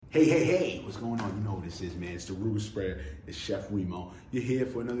Hey, what's going on? You know what this is, man. It's the Ruger Spreader. It's Chef Remo. You're here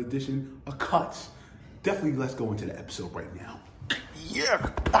for another edition of Cuts. Definitely, let's go into the episode right now. Yeah,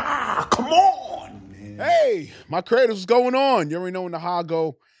 come on, man. Hey, my creators, what's going on? You already know in the how I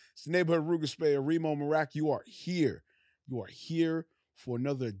go. It's the neighborhood Ruger Spreader. Remo Marak, you are here. You are here for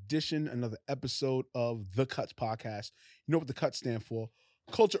another edition, another episode of The Cuts Podcast. You know what the Cuts stand for?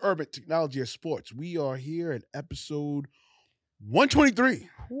 Culture, Urban, Technology, and Sports. We are here at episode 123.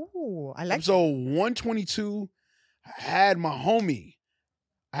 Ooh, I like Episode 122. I had my homie.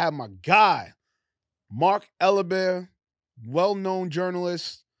 I had my guy, Mark Ellerbear, well-known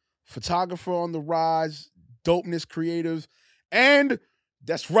journalist, photographer on the rise, dopeness creative, and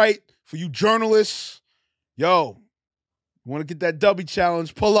that's right, for you journalists, yo, you want to get that W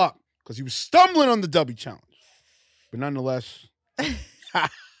challenge, pull up, because he was stumbling on the W challenge. But nonetheless,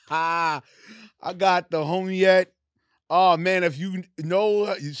 I got the homie yet. Oh, man, if you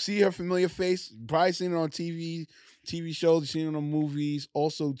know, you see her familiar face, you probably seen it on TV shows, you've seen it on movies.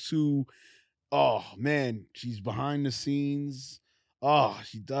 Also, too, oh, man, she's behind the scenes. Oh,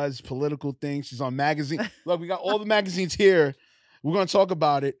 she does political things. She's on magazine. Look, we got all the magazines here. We're going to talk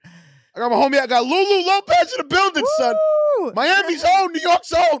about it. I got my homie. I got Lulu Lopez in the building, son. Woo! Miami's own, New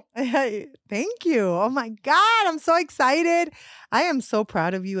York's own. Hey, thank you. Oh my God, I'm so excited. I am so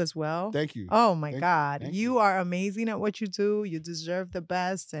proud of you as well. Thank you. Oh my Thank you. God, Thank you are amazing at what you do. You deserve the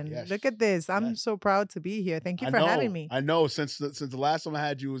best. And Yes. look at this. I'm Yes. so proud to be here. Thank you for having me. I know. Since the last time I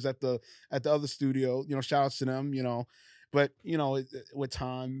had you was at the other studio. You know, shout outs to them. You know, but you know, with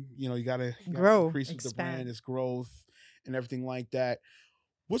time, you know, you gotta Grow, increase the expand. brand, its growth, and everything like that.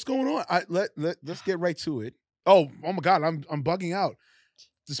 What's going on? Let's get right to it. Oh my God, I'm bugging out.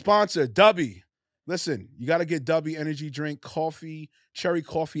 The sponsor, Dubby. Listen, you got to get Dubby energy drink, coffee, cherry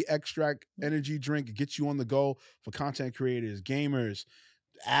coffee extract energy drink. It gets you on the go for content creators, gamers,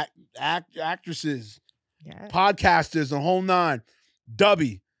 actresses, Yeah. podcasters, the whole nine.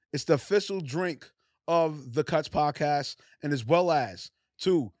 Dubby, it's the official drink of the Cuts Podcast, and as well as,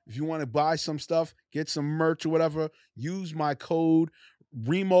 too, if you want to buy some stuff, get some merch or whatever, use my code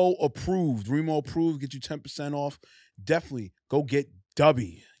Remo approved. Remo approved, get you 10% off. Definitely go get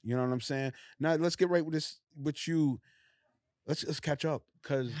Dubby. You know what I'm saying? Now let's get right with this with you. Let's catch up.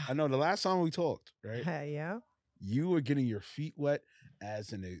 Cause I know the last time we talked, right? Yeah. You were getting your feet wet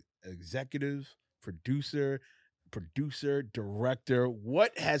as an executive, producer, director.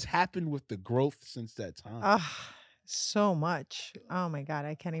 What has happened with the growth since that time? So much. Oh my God,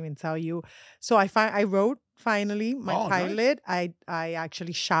 I can't even tell you. So I wrote finally my Oh, nice. pilot. I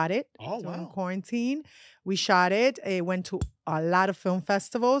actually shot it Oh, during wow. quarantine. We shot it. It went to a lot of film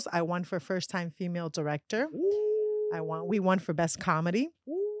festivals. I won for first time female director. We won for best comedy.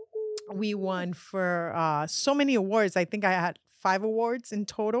 We won for so many awards. I think I had 5 awards in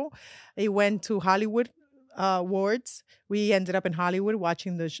total. It went to Hollywood awards. We ended up in Hollywood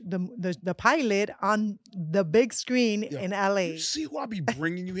watching the pilot on the big screen Yo, in LA. You see who I be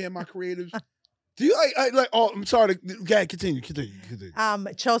bringing you here, my creatives? Do you like? Oh, I'm sorry. Okay, continue.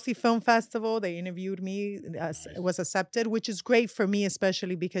 Chelsea Film Festival, they interviewed me. It was accepted, which is great for me,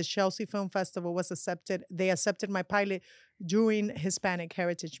 especially because Chelsea Film Festival was accepted. They accepted my pilot during Hispanic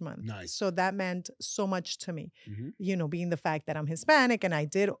Heritage Month. Nice. So that meant so much to me. Mm-hmm. You know, being the fact that I'm Hispanic and I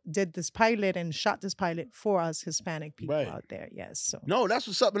did this pilot and shot this pilot for us Hispanic people Right. out there. Yes. So No, that's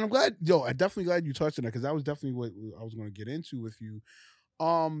what's up, and I'm glad. I'm definitely glad you touched on that because that was definitely what I was going to get into with you.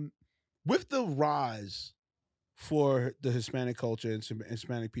 With the rise for the Hispanic culture and some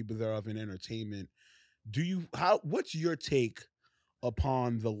Hispanic people thereof in entertainment, what's your take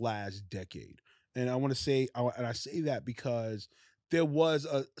upon the last decade? And I want to say, and I say that because there was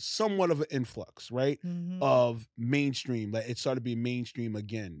a somewhat of an influx, right, of mainstream. Like it started being mainstream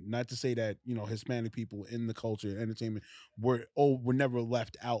again. Not to say that Hispanic people in the culture and entertainment were never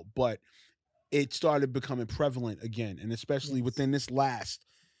left out, but it started becoming prevalent again, and especially Yes. within this last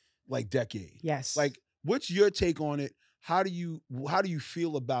decade. yes. Like, what's your take on it? How do you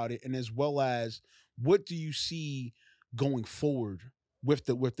feel about it? And as well as, what do you see going forward with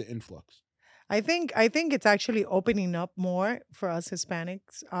the influx? I think it's actually opening up more for us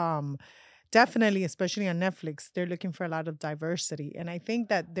Hispanics. Definitely, especially on Netflix, they're looking for a lot of diversity. And I think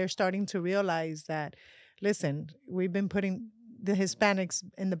that they're starting to realize that, listen, we've been putting the Hispanics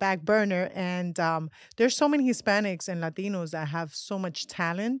in the back burner. And there's so many Hispanics and Latinos that have so much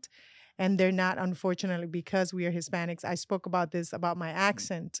talent. And they're not, unfortunately, because we are Hispanics. I spoke about this, about my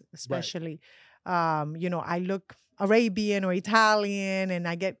accent, especially. I look Arabian or Italian, and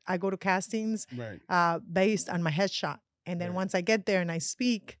I go to castings based on my headshot. And then once I get there and I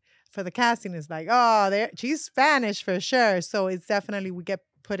speak for the casting, it's like, oh, she's Spanish for sure. So it's definitely, we get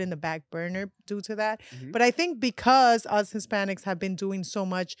put in the back burner due to that. Mhm. But I think because us Hispanics have been doing so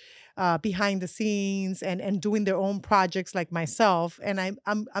much behind the scenes and doing their own projects, like myself, and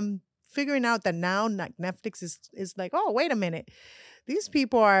I'm figuring out that now Netflix is like, oh, wait a minute, these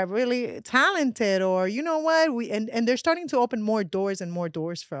people are really talented, or you know what, and they're starting to open more doors and more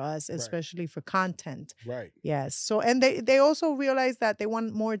doors for us, especially for content. Right. Yes. So, and they also realize that they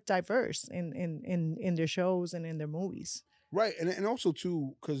want more diverse in their shows and in their movies. Right. And also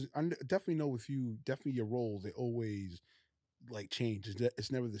too, because I definitely know with you, definitely your roles, they always like change.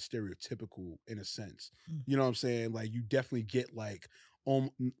 It's never the stereotypical in a sense. Mm. You know what I'm saying? Like you definitely get like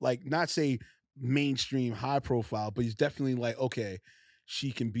not say mainstream high profile, but he's definitely like, okay,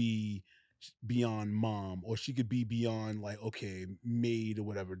 she can be beyond mom, or she could be beyond like, okay, maid or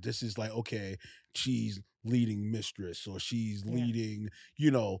whatever. This is like, okay, she's leading mistress, or she's leading,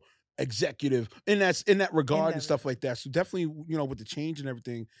 you know, executive, and that's in that regard and stuff like that. So definitely, you know, with the change and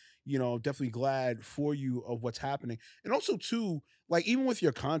everything, you know, definitely glad for you of what's happening. And also too, like even with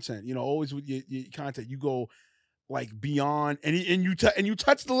your content, you know, always with your content, you go like beyond, and you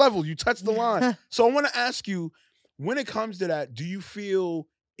touch the level, you touch the line. So I want to ask you, when it comes to that, do you feel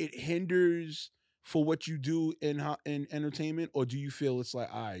it hinders for what you do in entertainment, or do you feel it's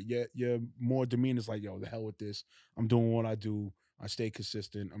like, all right, you're more demeanor is like, yo, the hell with this, I'm doing what I do, I stay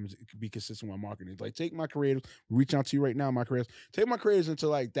consistent, I'm gonna be consistent with my marketing. Like, take my creators, reach out to you right now, my creators, take my creators into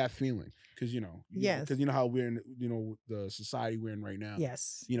like that feeling, because because you know how we're in, you know, the society we're in right now.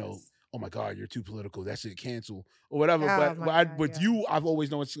 Yes. You know, oh my God, you're too political, that's it, cancel or whatever. Oh You, I've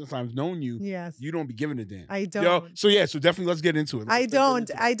always known you. Yes. You don't be giving a damn. I don't. You know? So yeah, so definitely let's get into it. I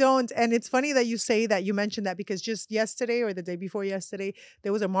don't. And it's funny that you say that, you mentioned that, because just yesterday or the day before yesterday,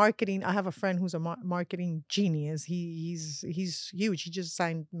 there was I have a friend who's a marketing genius. He's huge. He just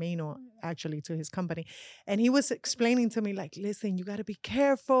signed Mano actually to his company. And he was explaining to me like, listen, you got to be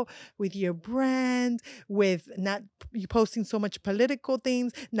careful with your brand, with not you posting so much political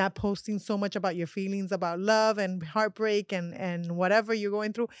things, not posting so much about your feelings about love and heartbreak and whatever you're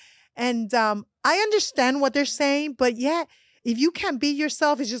going through. And I understand what they're saying, but yeah, if you can't be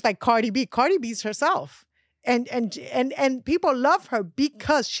yourself, it's just like Cardi B. Cardi B's herself. And people love her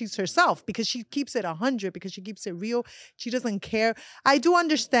because she's herself, because she keeps it 100, because she keeps it real. She doesn't care. I do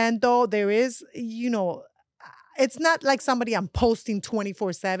understand though, there is, you know, it's not like somebody I'm posting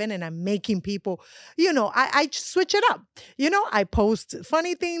 24/7 and I'm making people, you know, I switch it up. You know, I post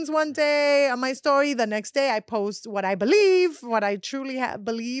funny things one day on my story. The next day I post what I believe, what I truly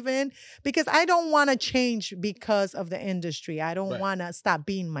believe in, because I don't want to change because of the industry. I don't want to stop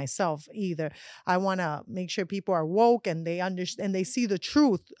being myself either. I want to make sure people are woke and they understand, they see the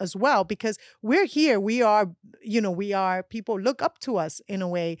truth as well, because we're here. We are, you know, people look up to us in a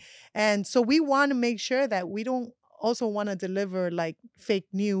way. And so we want to make sure that we don't also want to deliver like fake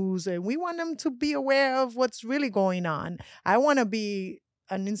news, and we want them to be aware of what's really going on. I want to be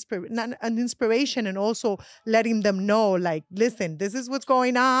an inspiration, and also letting them know, like, listen, this is what's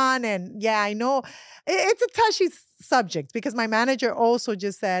going on. And yeah, I know it's a touchy subject, because my manager also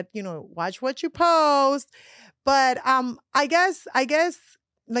just said, you know, watch what you post. But I guess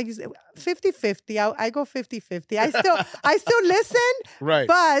like you said, 50-50. I go 50-50. I still listen, right?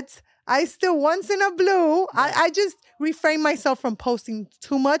 But I still, once in a blue, I just refrain myself from posting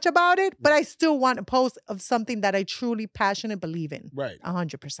too much about it, but I still want to post of something that I truly passionately believe in. Right.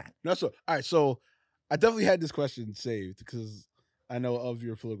 100%. No, so all right, so I definitely had this question saved because I know of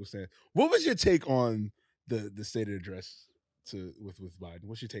your political stance. What was your take on the state of the address with Biden?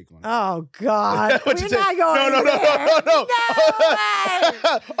 What's your take on it? Oh God. We're not going No. No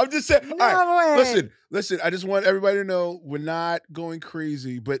way. I'm just saying. No all right, way. listen. I just want everybody to know we're not going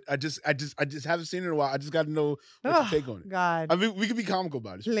crazy, but I just haven't seen it in a while. I just got to know what your take on it. God. I mean, we can be comical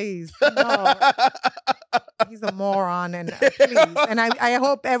about it. Please. No. He's a moron, and please. And I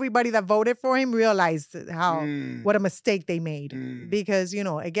hope everybody that voted for him realized what a mistake they made. Because, you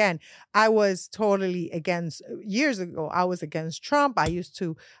know, again, I was totally against, years ago, I was against Trump. I used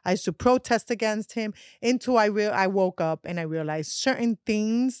to protest against him until I woke up and I realized certain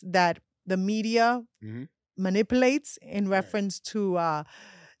things that the media manipulates in reference to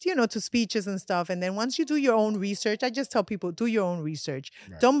you know, to speeches and stuff. And then once you do your own research, I just tell people, do your own research.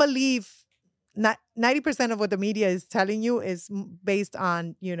 Right. Don't believe 90% of what the media is telling you is based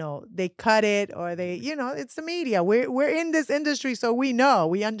on, you know, they cut it, or they, you know, it's the media. We're in this industry, so we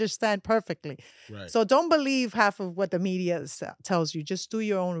understand perfectly. Right. So don't believe half of what the media tells you. Just do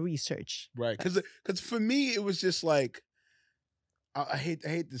your own research. Right. Because for me, it was just like, I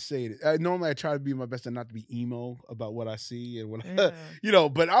hate to say it. Normally I try to be my best and not to be emo about what I see and what you know,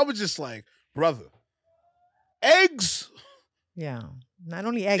 but I was just like, brother, eggs. Yeah. Not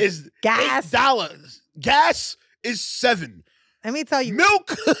only eggs, is gas. $8. Gas is $7. Let me tell you,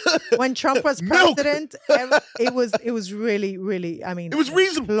 Milk. when Trump was Milk. president, it was really, really, I mean, It was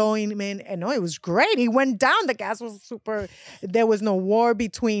reasonable. blowing him in. And no, it was great. He went down. The gas was super. There was no war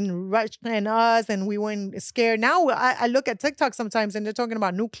between Russia and us, and we weren't scared. Now I look at TikTok sometimes, and they're talking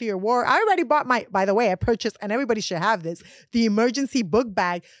about nuclear war. I already bought by the way, I purchased, and everybody should have this, the emergency book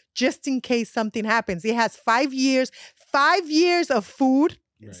bag, just in case something happens. It has 5 years of food.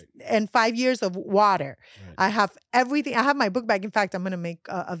 Right. And 5 years of water. Right. I have everything. I have my book bag. In fact, I'm going to make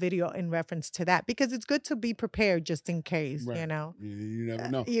a video in reference to that because it's good to be prepared just in case, Right. you know. You never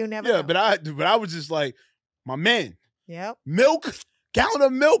know. You never Yeah, know. but I was just like, my man, Yep. milk, gallon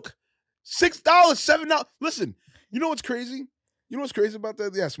of milk, $6, $7. Listen, you know what's crazy? You know what's crazy about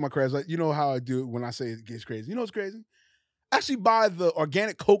that? Yes, my crazy. Like, you know how I do it when I say it gets crazy. You know what's crazy? I actually buy the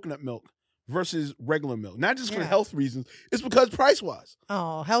organic coconut milk versus regular milk. Not just for Yeah. health reasons. It's because price-wise.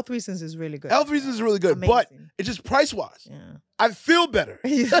 Oh, health reasons is really good. Health reasons is really good, but Amazing. it's just price-wise. Yeah. I feel better.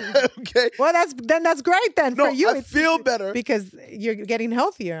 Okay? Well, that's great then No, for you. I feel better. because you're getting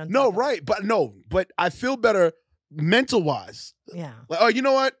healthier. on No, top of it. right. But I feel better mental-wise. Yeah. Like, oh, you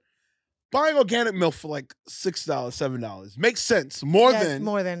know what? Buying organic milk for like $6, $7 makes sense. More Yes, than.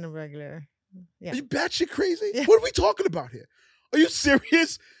 more than regular. Yeah. Are you batshit crazy? Yeah. What are we talking about here? Are you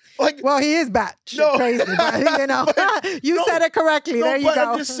serious? Like, Well, he is batshit No. crazy, but you know, you No. said it correctly. no, there you but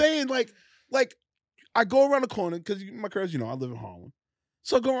go. I'm just saying, like I go around the corner because my curves, I live in Harlem.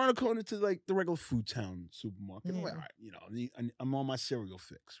 So I go around the corner to like the regular Food Town supermarket. I'm like, Yeah. all right, I'm on my cereal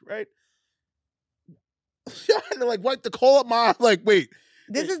fix, right? Yeah, I had to like wipe the call up my eye. Like, wait.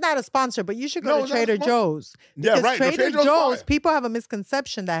 This is not a sponsor, but you should No, go it's to not a Trader sponsor. Joe's. Yeah, Because right. No, Trader Joe's Joe's, fire. people have a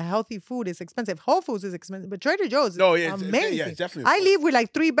misconception that healthy food is expensive. Whole Foods is expensive, but Trader Joe's is No, yeah, it's- amazing. yeah, it's definitely I leave with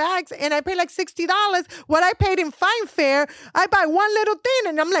like 3 bags and I pay like $60. What I paid in Fine Fare, I buy one little thing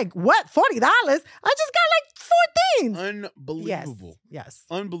and I'm like, what? $40? I just got like 4 things. Unbelievable. Yes.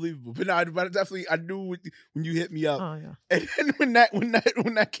 Unbelievable. But no, I definitely I knew when you hit me up. Oh yeah. And then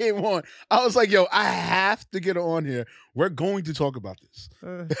when that came on, I was like, yo, I have to get on here. We're going to talk about this.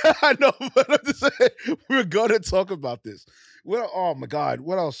 I know, but I'm just saying, we're going to talk about this. Well, oh my God.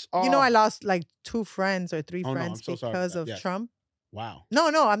 What else? You know, I lost like 2 friends or 3 Oh, no, I'm friends so sorry because about of that. Yes. Trump. Wow. No,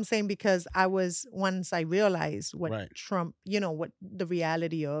 I'm saying because once I realized what Right. Trump, what the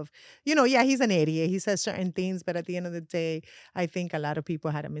reality of, yeah, he's an idiot. He says certain things, but at the end of the day, I think a lot of people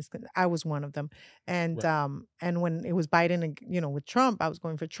had a misconception. I was one of them. And Right. and when it was Biden, with Trump, I was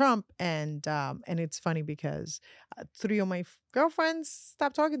going for Trump. And it's funny because 3 of my girlfriends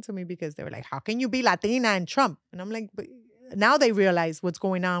stopped talking to me because they were like, how can you be Latina and Trump? And I'm like, but now they realize what's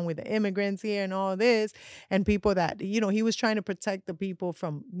going on with the immigrants here and all this, and people that he was trying to protect the people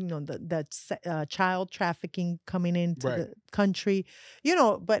from the child trafficking coming into Right. the country,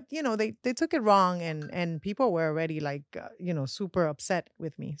 but they took it wrong, and people were already like super upset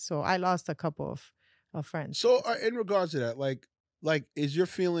with me, so I lost a couple of friends. So in regards to that, like is your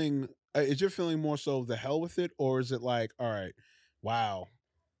feeling more so the hell with it, or is it like, all right, wow,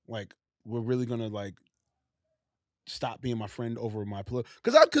 like we're really gonna like stop being my friend over my political?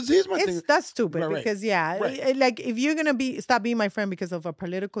 Because here's my thing. That's stupid Right, right. because Right. like if you're gonna stop being my friend because of a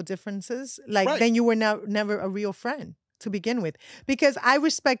political differences, like Right. then you were never a real friend to begin with. Because I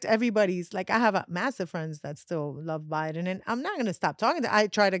respect everybody's. Like I have massive friends that still love Biden, and I'm not gonna stop talking. I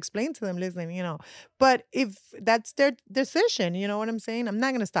try to explain to them, listen, but if that's their decision, you know what I'm saying? I'm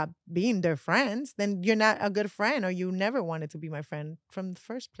not gonna stop being their friends. Then you're not a good friend, or you never wanted to be my friend from the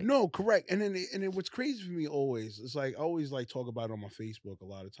first place. No, correct. And then what's crazy for me always is like I always like talk about it on my Facebook a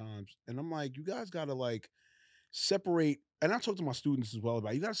lot of times, and I'm like, you guys gotta like separate. And I talk to my students as well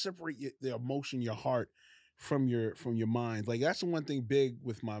about it. You gotta separate the emotion, your heart from your mind. Like that's the one thing big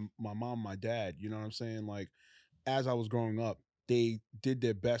with my mom, my dad. You know what I'm saying? Like as I was growing up, they did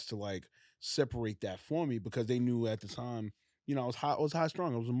their best to like separate that for me because they knew at the time, I was high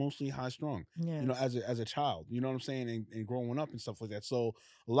strung. I was emotionally high strung. Yeah. As a child, you know what I'm saying, and growing up and stuff like that. So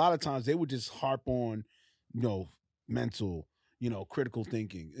a lot of times they would just harp on, mental, critical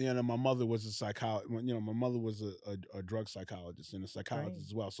thinking. My mother was a psychologist. My mother was a drug psychologist and a psychologist Right.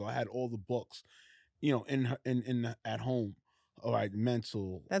 as well. So I had all the books, in at home. All right,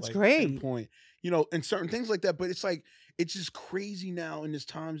 mental. That's like, great. Pinpoint, and certain things like that. But it's like it's just crazy now in this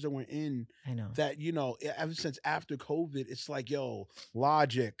times that we're in. I know. That ever since after COVID, it's like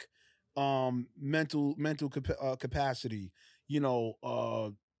logic, mental capacity,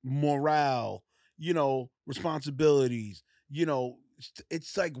 morale, responsibilities,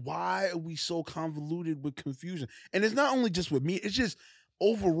 it's like, why are we so convoluted with confusion? And it's not only just with me, it's just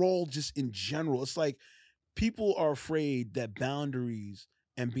overall, just in general. It's like people are afraid that boundaries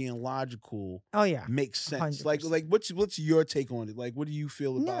and being logical Oh yeah. makes sense. Like 100%. what's your take on it? Like, what do you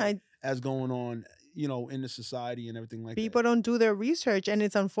feel Yeah, about as going on, in the society and everything like people don't do their research, and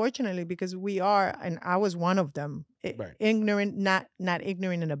it's unfortunately because we are, and I was one of them, Right. ignorant, not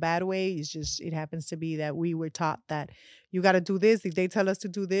ignorant in a bad way. It's just it happens to be that we were taught that you got to do this. If they tell us to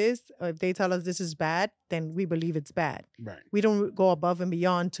do this, or if they tell us this is bad, then we believe it's bad. Right. We don't go above and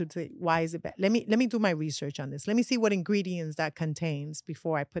beyond to say why is it bad. Let me do my research on this. Let me see what ingredients that contains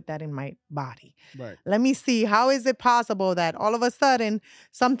before I put that in my body. Right. Let me see how is it possible that all of a sudden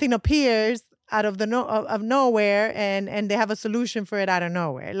something appears out of of nowhere, and they have a solution for it out of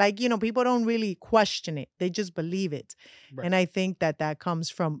nowhere. Like, people don't really question it. They just believe it. Right. And I think that comes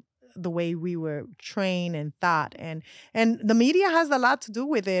from the way we were trained and thought, and the media has a lot to do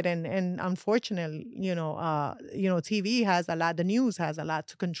with it, and unfortunately, TV has a lot, the news has a lot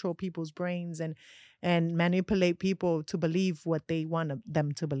to control people's brains and manipulate people to believe what they want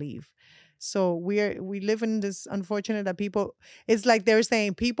them to believe. So we live in this unfortunate that people, it's like they're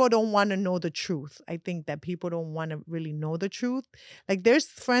saying people don't want to know the truth. I think that people don't want to really know the truth. Like there's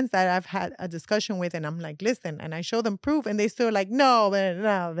friends that I've had a discussion with and I'm like, listen, and I show them proof and they still like, no,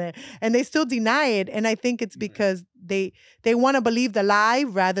 and they still deny it. And I think it's because they want to believe the lie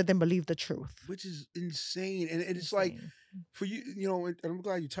rather than believe the truth. Which is insane. And it's like, for you, and I'm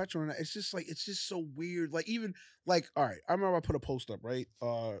glad you touched on that. It's just like, it's just so weird. Like even like, all right, I remember I put a post up, right?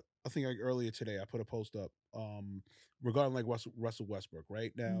 I think like earlier today, I put a post up regarding like Russell Westbrook,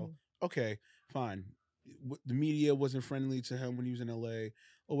 right? Now, okay, fine. The media wasn't friendly to him when he was in LA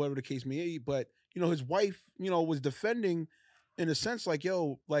or whatever the case may be, but his wife, was defending in a sense like,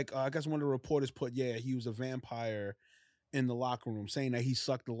 I guess one of the reporters put, he was a vampire in the locker room, saying that he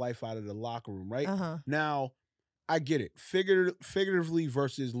sucked the life out of the locker room, right? Now, I get it, figuratively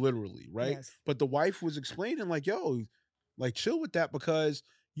versus literally, right? Yes. But the wife was explaining like, like chill with that because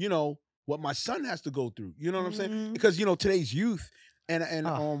what my son has to go through. You know what I'm saying? Because today's youth, and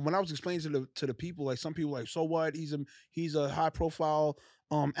when I was explaining to the people, like some people like, so what? He's a high profile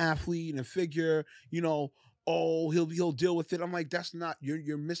athlete and figure. He'll deal with it. I'm like, that's not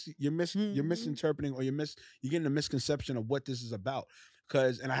you're misinterpreting, or you're getting a misconception of what this is about.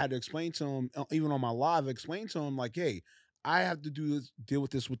 And I had to explain to him, even on my live, explain to him like, hey, I have to deal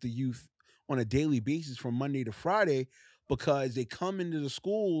with this with the youth on a daily basis from Monday to Friday, because they come into the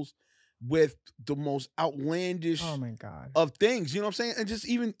schools with the most outlandish of things. You know what I'm saying? And just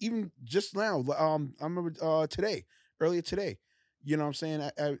even just now, I remember earlier today, you know what I'm saying,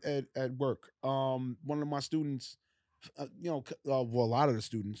 at work, one of my students, a lot of the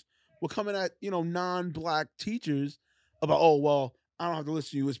students were coming at, non-black teachers about, I don't have to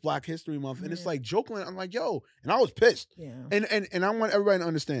listen to you, it's Black History Month. And it's like joking. I'm like, and I was pissed. Yeah. And I want everybody to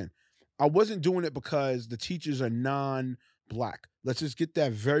understand, I wasn't doing it because the teachers are non-black. Let's just get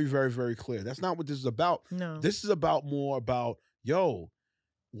that very, very, very clear. That's not what this is about. No. This is more about,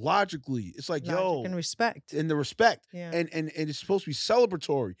 logically. It's like, Logic and respect. And the respect. Yeah. And it's supposed to be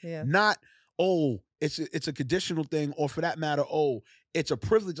celebratory. Yeah. Not, it's a conditional thing, or for that matter, it's a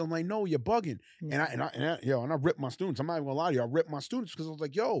privilege. I'm like, no, you're bugging. Yeah. And I rip my students. I'm not even gonna lie to you. I rip my students because I was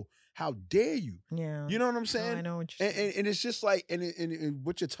like, how dare you? Yeah. You know what I'm saying? No, I know what you're saying. And it's just like, and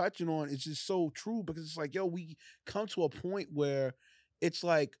what you're touching on is just so true, because it's like, we come to a point where it's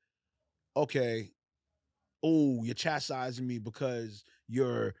like, okay, you're chastising me because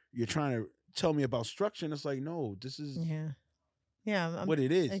you're trying to tell me about structure. And it's like, no, this is what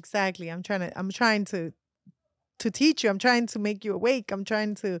it is. Exactly. I'm trying to teach you. I'm trying to make you awake. I'm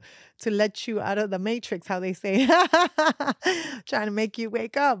trying to let you out of the matrix, how they say. Trying to make you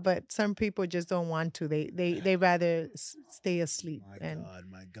wake up, but some people just don't want to. They rather stay asleep. My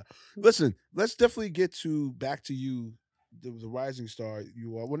God. Listen, let's definitely get back to you, the rising star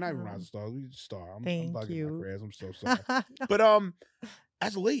you are. Well, not even rising star, we star. I'm bugging you. my prayers. I'm so sorry. But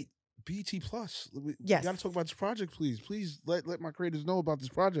as of late, BET Plus. Yes. You got to talk about this project, please. Please let my creators know about this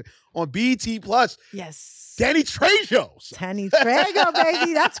project on BET Plus. Yes. Danny Trejo. Danny Trejo,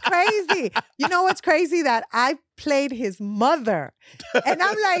 baby. That's crazy. You know what's crazy? That I played his mother. And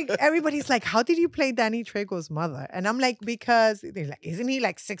I'm like, everybody's like, how did you play Danny Trejo's mother? And I'm like, because they're like, isn't he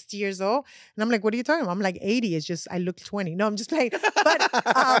like 60 years old? And I'm like, what are you talking about? I'm like 80. It's just, I look 20. No, I'm just playing. But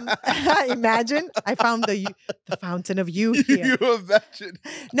imagine I found the fountain of youth here. You imagine.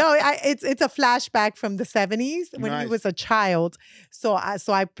 No, it's a flashback from the 70s when he was a child. So he's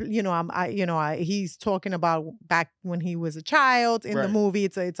talking about back when he was a child in the movie.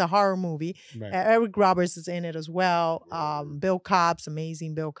 It's a horror movie. Right. Eric Roberts is in it as well. Bill Cobb's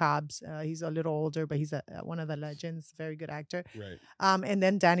amazing. Bill Cobb's. He's a little older, but he's one of the legends. Very good actor. Right. And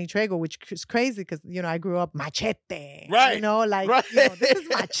then Danny Trejo, which is crazy because I grew up Machete. Right. Like Right. this is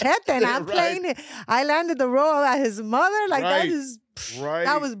Machete, and I'm Right. playing it. I landed the role as his mother. Like that Right. is. Right.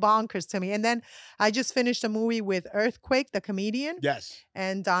 That was bonkers to me. And then I just finished a movie with Earthquake, the comedian, Yes.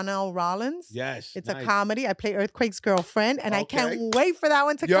 and Donnell Rollins. Yes. It's nice. a comedy. I play Earthquake's girlfriend, and I Okay. can't wait for that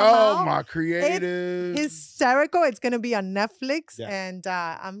one to Yo, come out. my creative. Hysterical. It's going to be on Netflix, Yeah. and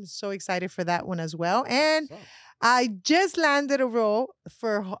I'm so excited for that one as well. And So, I just landed a role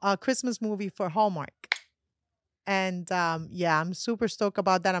for a Christmas movie for Hallmark. And I'm super stoked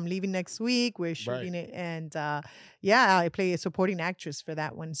about that. I'm leaving next week. We're shooting it, and I play a supporting actress for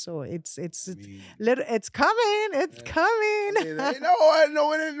that one. So it's I mean, little. It's coming. It's Yeah. coming.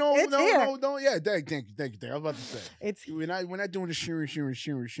 No, It's here. don't. Yeah, thank you. I was about to say. It's We're not doing the sharing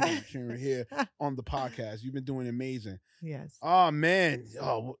here on the podcast. You've been doing amazing. yes. Oh man.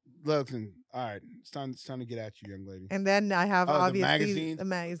 Oh, listen. All right, it's time to get at you, young lady. And then I have Oh, the obviously magazines? the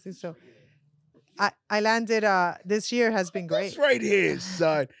magazine. So I landed. This year has been great. This right here,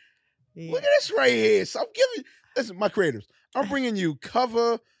 son. Yeah. Look at this right here. So I'm giving. Listen, my creators. I'm bringing you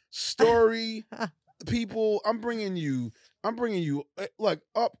cover story people. I'm bringing you. Like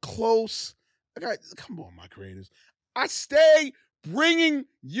up close. Come on, my creators. I stay bringing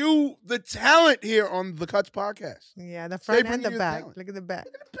you the talent here on the Cuts podcast. Yeah, the Stay front and bringing the you back. talent. Look at the back.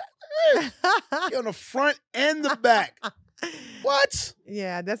 Hey, on the front and the back. What?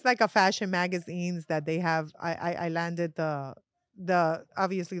 Yeah, that's like a fashion magazines that they have. I landed the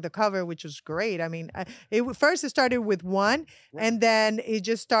obviously the cover, which was great. I mean, first it started with one, Right. and then it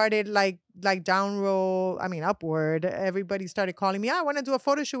just started like down roll. I mean, upward. Everybody started calling me. I want to do a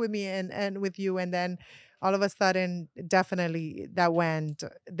photo shoot with me and with you, and then all of a sudden, definitely that went.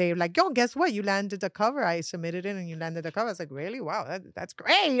 They were like, yo, guess what? You landed the cover. I submitted it, and you landed the cover. I was like, really? Wow, that's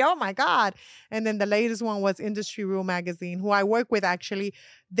great. Oh my god! And then the latest one was Industry Rule magazine, who I work with. Actually,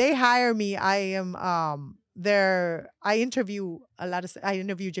 they hire me. I am I interview I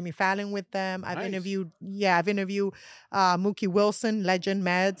interview Jimmy Fallon with them. I've Nice. interviewed Mookie Wilson, legend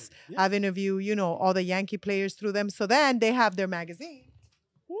Meds. Yeah. I've interviewed, all the Yankee players through them. So then they have their magazine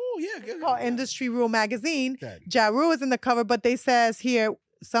Oh yeah. called Industry Rule magazine. Okay. Ja Rule is in the cover, but they says here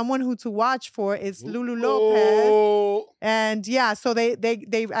someone who to watch for is Lulu Lopez. Oh. And so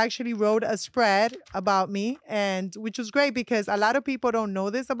they actually wrote a spread about me, and which was great because a lot of people don't know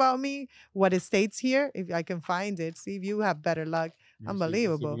this about me. What it states here, if I can find it, see if you have better luck.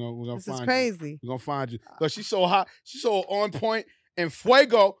 Unbelievable. We're gonna This is find crazy. You. We're gonna find you. But she's so hot. She's so on point and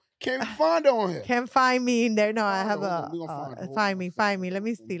fuego. Can't find her on here. Can't find me in there. No, I Find have her. Hold on, we gonna find her. Hold find on me, a find me. second. Let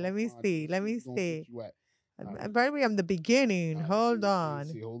me We see. gonna Let me find see. you. Let me We gonna see. get you at. All right. Maybe I'm the beginning. All right, Hold see, on.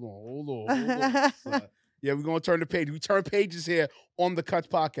 see, hold on. Yeah, we're gonna turn the page. We turn pages here on the Cuts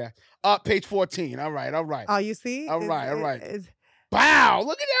podcast. Page 14. All right. Oh, you see? All right, all right. it's- Wow,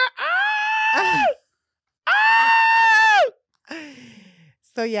 look at that.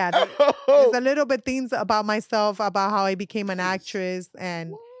 So yeah, Ah! there's a little bit things about myself, about how I became an actress,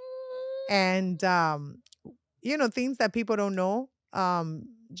 and things that people don't know.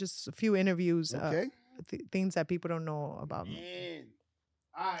 Just a few interviews, Okay. things that people don't know about me. Man.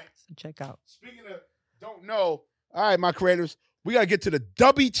 All right. So check out. Speaking of don't know. All right, my creators. We gotta get to the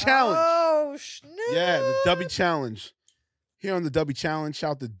Dubby Challenge. Oh, snap. Yeah, the Dubby Challenge. Here on the Dubby Challenge,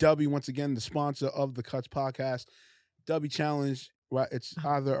 shout out to Dubby once again, the sponsor of the Cuts podcast. Dubby Challenge, right? It's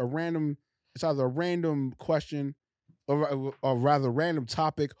either a random question, or rather random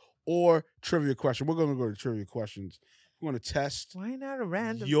topic, or trivia question. We're gonna go to trivia questions. We're gonna test Why not a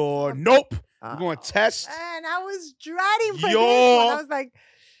random? your topic? nope. We're gonna Oh, test Man, I was dreading for this your- one. I was like,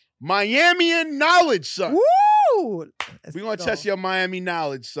 Miamian knowledge, son. woo! Let's We're gonna go. test your Miami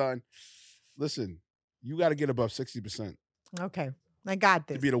knowledge, son. Listen, you got to get above 60% Okay, I got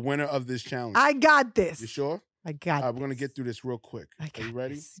to this. be the winner of this challenge. I got this. You sure? I got. All right, we're gonna this. get through this real quick. I Are got you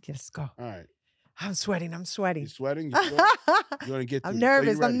ready? this. Yes, go. All right. I'm sweating. I'm You sweating. sweating? You sure? You're gonna get through I'm this. Are you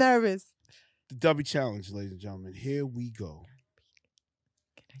nervous. I'm ready? nervous. The Dubby Challenge, ladies and gentlemen. Here we go.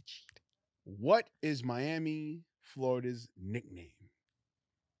 Can I cheat? What is Miami, Florida's nickname?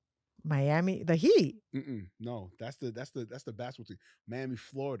 Miami, the Heat, No, that's the basketball team. Miami,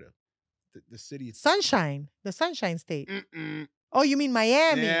 Florida, the city. Sunshine, the Sunshine State. Mm-mm. Oh, you mean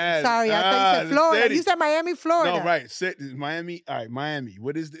Miami? Yeah, Sorry, I thought you said the Florida. city. You said Miami, Florida. No, right. Miami. All right, Miami.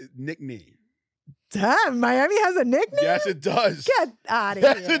 What is the nickname? Damn, Miami has a nickname. Yes, it does. Get out of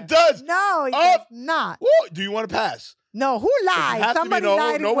Yes, here. it does. No, it Up. does not. Woo! Do you want to pass? No, who It lied? has to be- Somebody no,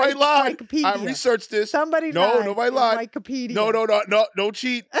 lied. in nobody lied. Wikipedia. I researched this. Somebody No, lied. nobody in lied. Wikipedia. No, don't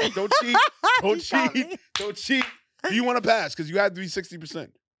cheat. Don't cheat. Don't You got cheat. me. Don't cheat. Do you want to pass? Because you have to be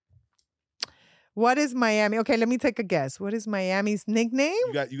 60%. What is Miami? Okay, let me take a guess. What is Miami's nickname?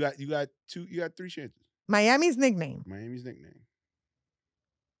 You got 3 chances. Miami's nickname. Miami's nickname.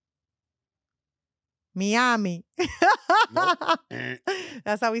 Miami. Eh.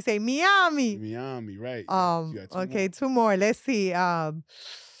 That's how we say Miami. Miami, right. You got 2 Okay, more. 2 more. Let's see. I'm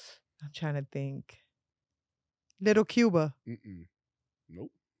trying to think. Little Cuba. Mm-mm.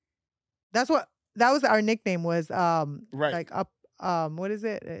 Nope. That was our nickname was Right. like up what is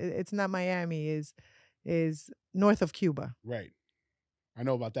it? It's not Miami, is north of Cuba. Right. I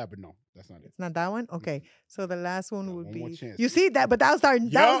know about that, but no, that's not it. It's not that one? Okay. So the last one No, would one more be chance. you see that, but that was our Yo,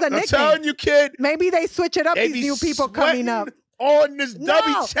 the I'm nickname. telling you, kid. Maybe they switch it up, They these be new people coming up. sweating on this No,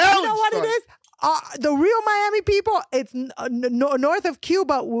 W challenge. you know what son. it is? The real Miami people, it's north of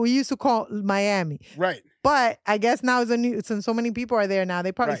Cuba, we used to call Miami. Right. But I guess now since so many people are there now,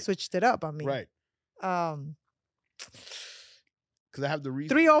 they probably Right. switched it up. I mean, Right. Because I have the reason.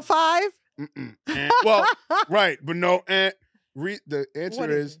 305. Well, right, but no. The answer What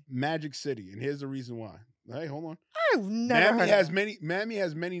is is it? Magic City, and here's the reason why. Hey, hold on. I've never heard of that. Miami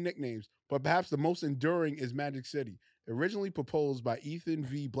has many nicknames, but perhaps the most enduring is Magic City. Originally proposed by Ethan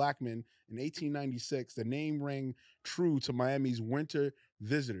V. Blackman in 1896, the name rang true to Miami's winter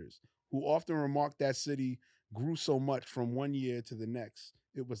visitors, who often remarked that city grew so much from one year to the next.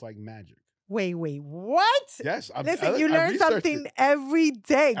 It was like magic. Wait, what? Yes. Listen, you I learn researched something it. every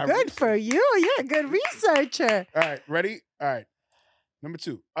day. I Good for researched you. You're a good researcher. All right, ready? All right. Number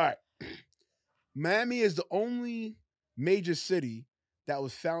 2. All right. Miami is the only major city that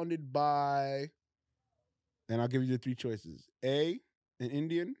was founded by, and I'll give you the 3 choices. A, an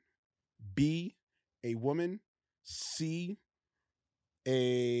Indian. B, a woman. C,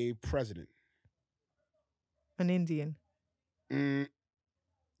 a president. An Indian, Mm,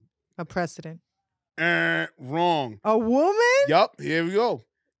 a president. wrong. A woman? Yup, here we go.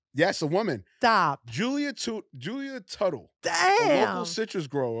 Yes, a woman. Stop. Julia Tuttle, a Damn. local citrus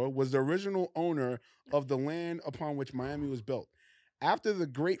grower, was the original owner of the land upon which Miami was built. After the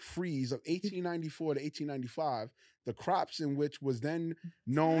Great Freeze of 1894 to 1895, the crops in which was then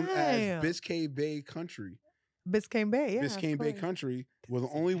known Damn. as Biscayne Bay Country, Biscayne Bay, yeah. Biscayne of Bay course. Country, were the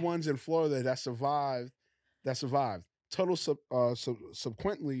Biscayne only Bay. ones in Florida that survived. Tuttle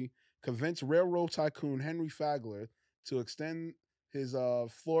subsequently convinced railroad tycoon Henry Flagler to extend his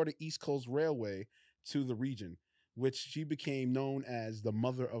Florida East Coast Railway to the region, which she became known as the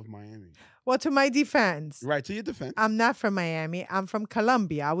Mother of Miami. Well, to my defense, Right, to your defense. I'm not from Miami. I'm from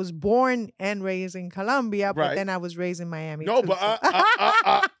Colombia. I was born and raised in Colombia, but Right. then I was raised in Miami. No, too, but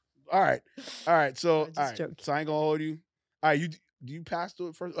so- all right. So I'm just all right. joking. So I ain't gonna hold you. All right, do you pass to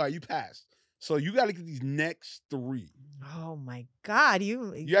it first? All right, you passed. So you got to get these next 3. Oh my God,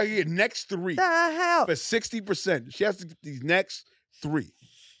 You got to get next 3 the hell? for 60%. She has to get these next 3.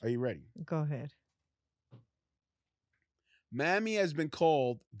 Are you ready? Go ahead. Miami has been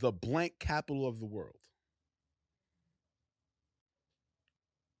called the blank capital of the world.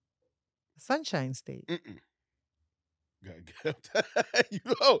 Sunshine State. Mm-mm.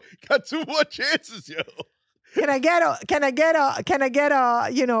 Yo, got 2 more chances, yo. Can I get a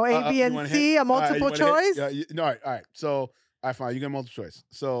A, B, You and want a C, hint? a All right, you multiple want a hint? choice? Yeah, no, all right. So, all right, fine. You get multiple choice.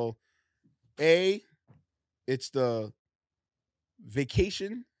 So, A, it's the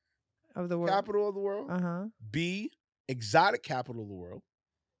vacation Of the world. capital of the world. Uh-huh. B, exotic capital of the world.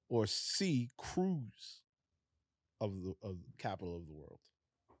 Or C, cruise of the capital of the world.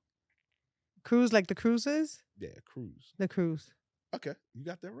 Cruise like the cruises? Yeah, cruise. The cruise. Okay, you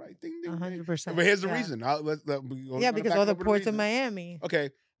got that right. Ding, ding, ding. 100%. But here's the yeah. reason. Yeah, because all the ports in Miami. Okay,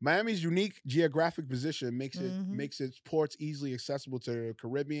 Miami's unique geographic position makes Mhm. makes its ports easily accessible to the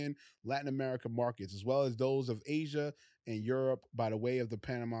Caribbean, Latin America markets, as well as those of Asia and Europe by the way of the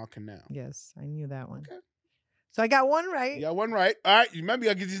Panama Canal. Yes, I knew that one. Okay. So I got one right. You got one right. All right, you remember you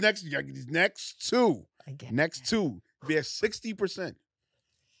gotta get these next. You gotta get these next 2. I get Next it. 2. Be at 60%.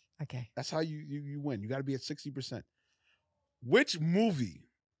 Okay. That's how you win. You got to be at 60%. Which movie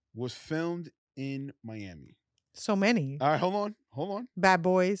was filmed in Miami? So many. All right, hold on. Bad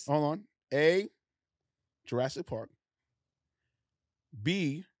Boys. Hold on. A, Jurassic Park.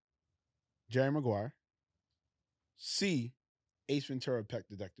 B, Jerry Maguire. C, Ace Ventura Pet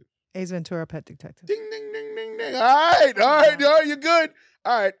Detective. Ace Ventura, Pet Detective. Ding, ding, ding, ding, ding. All right, you're good.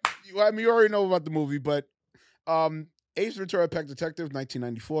 All right. You already know about the movie, but Ace Ventura Pet Detective,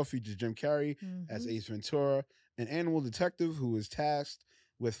 1994, features Jim Carrey as Mhm. Ace Ventura, an animal detective who is tasked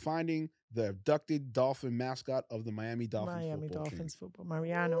with finding the abducted dolphin mascot of the Miami Dolphins Miami football Dolphins team. football.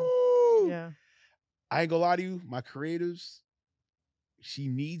 Mariano. Woo! Yeah. I ain't gonna lie to you, my creatives, she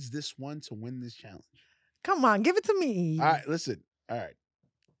needs this one to win this challenge. Come on, give it to me. All right, listen. All right.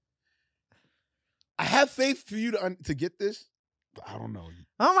 I have faith for you to get this, but I don't know.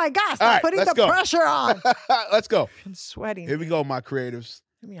 Oh my gosh, All stop right, putting let's the go. pressure on. Let's go. I'm sweating. Here we go, my creatives.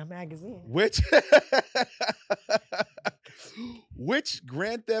 Give me a magazine. Which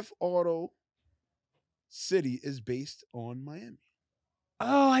Grand Theft Auto city is based on Miami?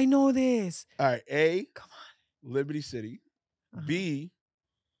 Oh, I know this. All right, A, Come on. Liberty City. Uh-huh. B,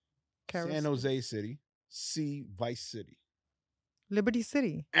 Carousel. San Jose City. C, Vice City. Liberty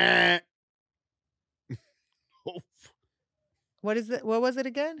City. Oh, What is it? What was it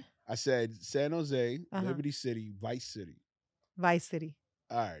again? I said San Jose, Uh-huh. Liberty City, Vice City. Vice City.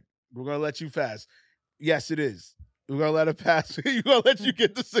 All right, we're gonna let you pass. Yes, it is. We're gonna let it pass. We're gonna let you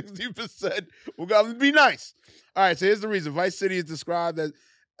get the 60%. We're gonna be nice. All right, so here's the reason. Vice City is described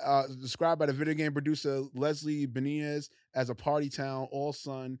by the video game producer Leslie Benitez as a party town, all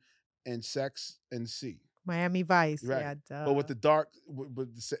sun and sex and sea. Miami Vice. Right. Yeah, duh. But with the dark,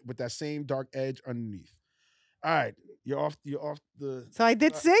 with that same dark edge underneath. All right, you're off the So I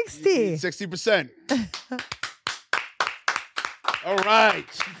did 60. 60%. All right,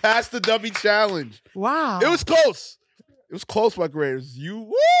 she passed the W challenge. Wow. It was close. It was close, my graders. You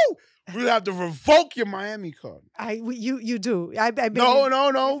woo! We have to revoke your Miami card. You do. I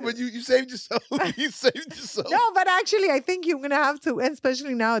No. But you saved yourself. You saved yourself. No, but actually, I think you're gonna have to,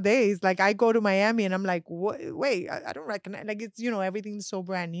 especially nowadays. Like I go to Miami and I'm like, what? Wait, I don't recognize. Like it's everything's so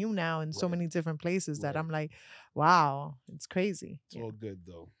brand new now in so Right. many different places that Right. I'm like, wow, it's crazy. It's all good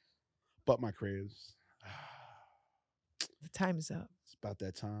though. But my creatives, The time is up. it's about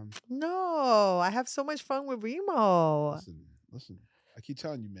that time. No, I have so much fun with Remo. Listen. I keep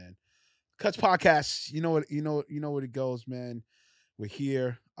telling you, man. Cuts Podcast. You know what it goes, man. We're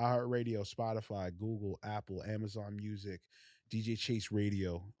here. iHeartRadio, Spotify, Google, Apple, Amazon Music, DJ Chase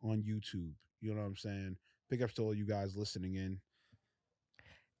Radio on YouTube. You know what I'm saying? Big ups to all you guys listening in.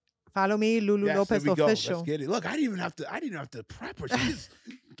 Follow me, Lulu Yes, Lopez there we go. Official. Let's get it. Look, I didn't even have to prep her. She just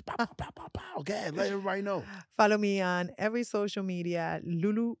pow, pow, pow, pow. Okay, let everybody know. Follow me on every social media,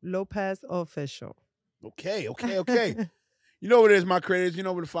 Lulu Lopez Official. Okay. You know what it is, my creators. You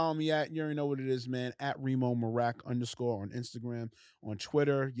know where to follow me at. You already know what it is, man. At Remo Marak _ on Instagram, on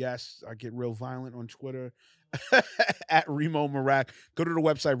Twitter. Yes, I get real violent on Twitter. At Remo Marak. Go to the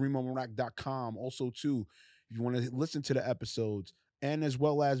website, remomarak.com. Also, too, if you want to listen to the episodes and as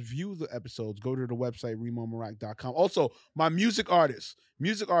well as view the episodes, go to the website, remomarak.com. Also, my music artists,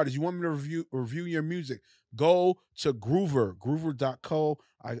 you want me to review your music, go to groover.co.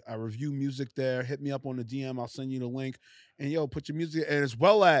 I review music there. Hit me up on the DM. I'll send you the link. And, put your music, and as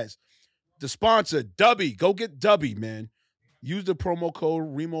well as the sponsor, Dubby. Go get Dubby, man. Use the promo code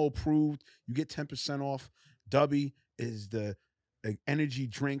Remo approved. You get 10% off. Dubby is the energy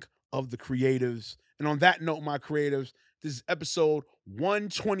drink of the creatives. And on that note, my creatives, this is episode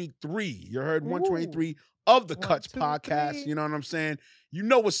 123. You heard 123 of the Cuts Podcast. You know what I'm saying? You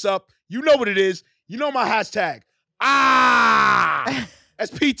know what's up. You know what it is. You know my hashtag.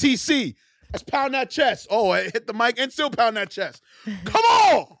 That's PTC. That's pound that chest. Oh, I hit the mic and still pound that chest. Come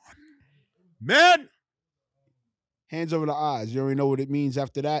on, man. Hands over the eyes. You already know what it means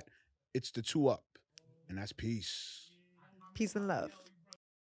after that. It's the 2 up. And that's peace. Peace and love.